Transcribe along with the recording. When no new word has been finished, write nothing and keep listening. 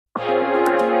Do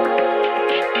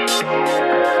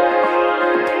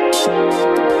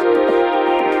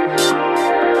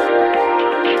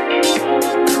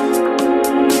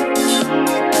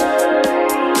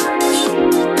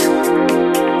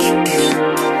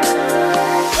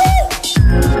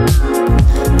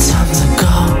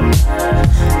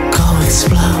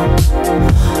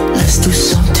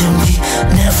something we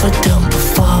never done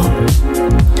before.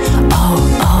 Oh,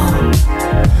 oh,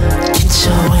 get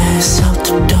your ass out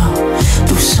the door.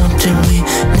 Do something we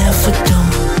never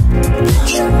done.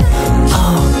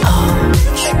 Oh, oh,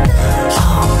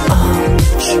 oh, oh,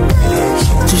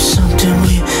 do something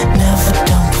we never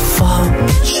done before.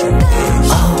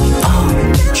 Oh, oh,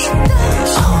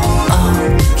 oh, oh,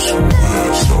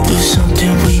 do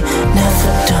something we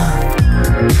never done.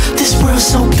 This world's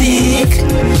so big,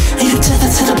 and you tether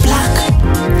to the block.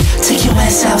 Take your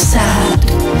ass outside,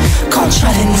 gon'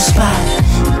 try the new spot.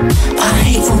 I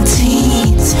hate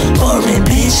routines, boring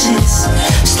bitches,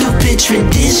 stupid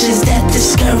traditions that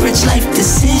discourage life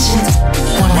decisions.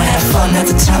 Wanna have fun at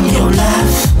the time of your life?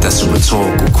 That's a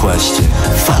rhetorical question.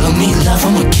 Follow me, love,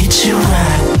 I'ma get you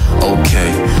right.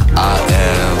 Okay, I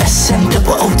am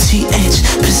SMOOTH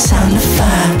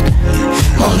personified.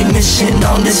 My only mission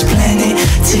on this planet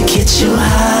to get you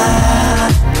high.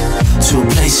 To a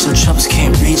place your troubles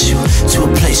can't reach you, to a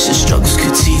place your struggles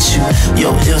could teach you.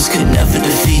 Your ills could never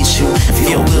defeat you if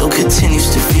your will continues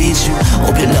to feed you.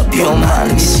 Open up your mind,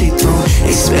 let me see through.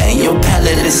 Expand your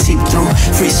palette, let's see through.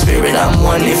 Free spirit, I'm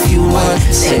one if you want.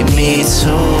 Take me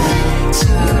too.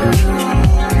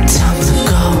 Time to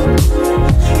go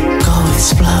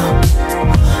explore.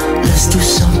 Let's do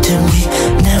something we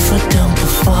never done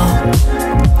before.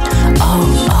 Oh,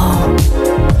 oh,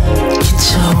 get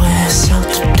your ass out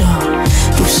the door.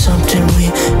 Do something we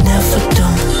never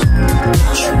done.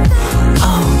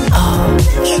 Oh, oh,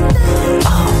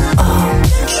 oh, oh,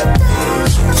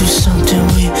 do something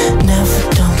we never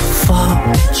done before.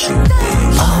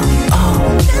 Oh, oh,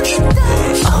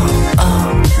 oh,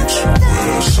 oh,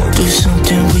 do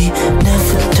something we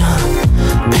never done.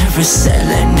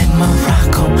 Parasailing in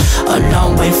Morocco, a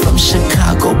long way from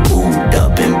Chicago. Booed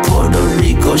up in Puerto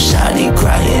Rico, shawty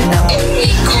crying out.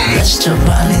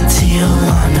 Restaurant in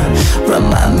Tijuana,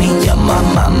 remind me of my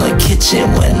mama kitchen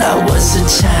when I was a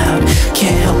child.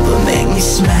 Can't help but make me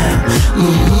smile.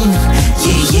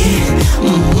 Yeah, yeah,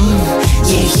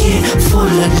 yeah, yeah.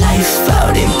 Full of life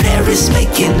out in Paris,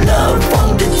 making love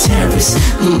on the terrace.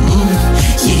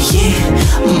 Yeah, yeah,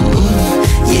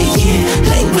 yeah, yeah.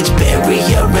 Language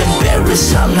barrier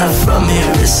embarrassed, I'm not from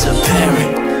here, it's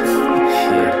apparent.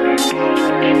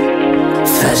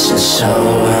 Fashion show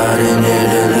out in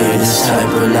Italy, this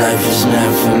type of life is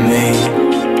meant for me.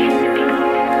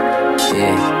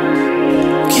 Yeah,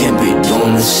 can't be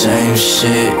doing the same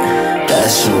shit,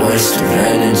 that's a waste of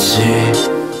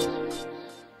energy.